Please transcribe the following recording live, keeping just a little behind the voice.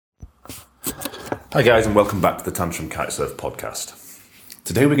Hi guys, and welcome back to the Tantrum Kitesurf podcast.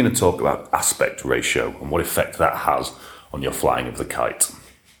 Today we're going to talk about aspect ratio and what effect that has on your flying of the kite.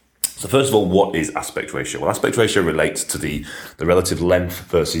 So first of all, what is aspect ratio? Well, aspect ratio relates to the relative length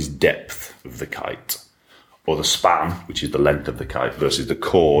versus depth of the kite, or the span, which is the length of the kite, versus the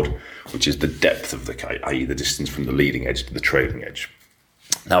chord, which is the depth of the kite, i.e. the distance from the leading edge to the trailing edge.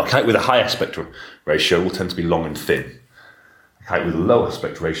 Now, a kite with a high aspect ratio will tend to be long and thin. A kite with a low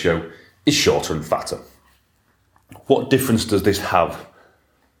aspect ratio is shorter and fatter. What difference does this have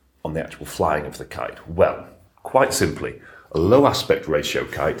on the actual flying of the kite? Well, quite simply, a low aspect ratio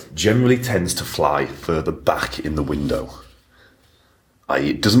kite generally tends to fly further back in the window. i.e.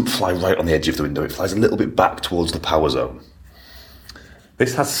 it doesn't fly right on the edge of the window, it flies a little bit back towards the power zone.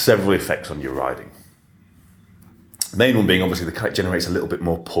 This has several effects on your riding. The main one being obviously the kite generates a little bit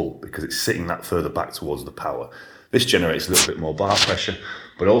more pull because it's sitting that further back towards the power. This generates a little bit more bar pressure,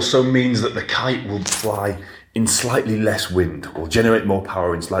 but also means that the kite will fly in slightly less wind, or generate more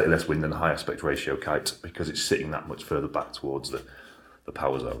power in slightly less wind than a high aspect ratio kite because it's sitting that much further back towards the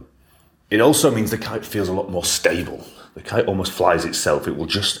power zone. It also means the kite feels a lot more stable. The kite almost flies itself. It will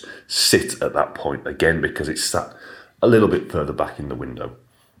just sit at that point, again, because it's sat a little bit further back in the window.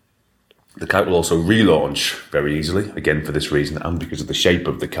 The kite will also relaunch very easily, again for this reason, and because of the shape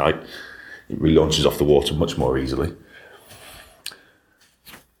of the kite, it relaunches off the water much more easily.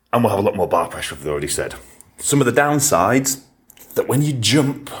 And we'll have a lot more bar pressure, as I've already said. Some of the downsides, that when you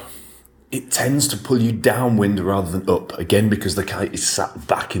jump, it tends to pull you downwind rather than up, again because the kite is sat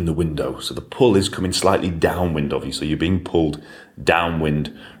back in the window. So the pull is coming slightly downwind of you, so you're being pulled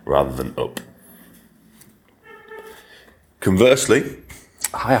downwind rather than up. Conversely,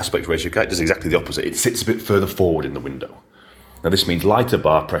 a high aspect ratio kite does exactly the opposite. It sits a bit further forward in the window. Now this means lighter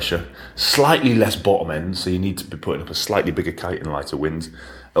bar pressure, slightly less bottom end, so you need to be putting up a slightly bigger kite in lighter winds.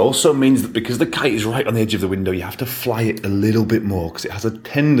 It also means that because the kite is right on the edge of the window, you have to fly it a little bit more because it has a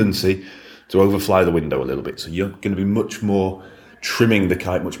tendency to overfly the window a little bit. So you're going to be much more trimming the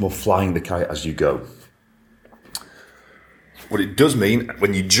kite, much more flying the kite as you go. What it does mean,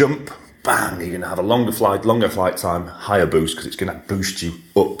 when you jump, bang, you're going to have a longer flight time, higher boost, because it's going to boost you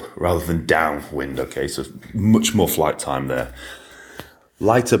up rather than downwind, okay? So much more flight time there.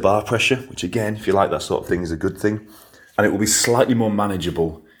 Lighter bar pressure, which again, if you like that sort of thing, is a good thing. And it will be slightly more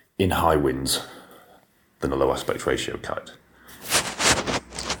manageable in high winds than a low aspect ratio kite.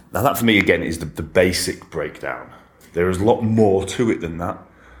 Now that for me, again, is the basic breakdown. There is a lot more to it than that.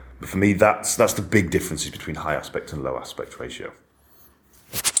 But for me, that's the big differences between high aspect and low aspect ratio.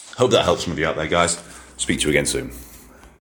 Hope that helps some of you out there, guys. Speak to you again soon.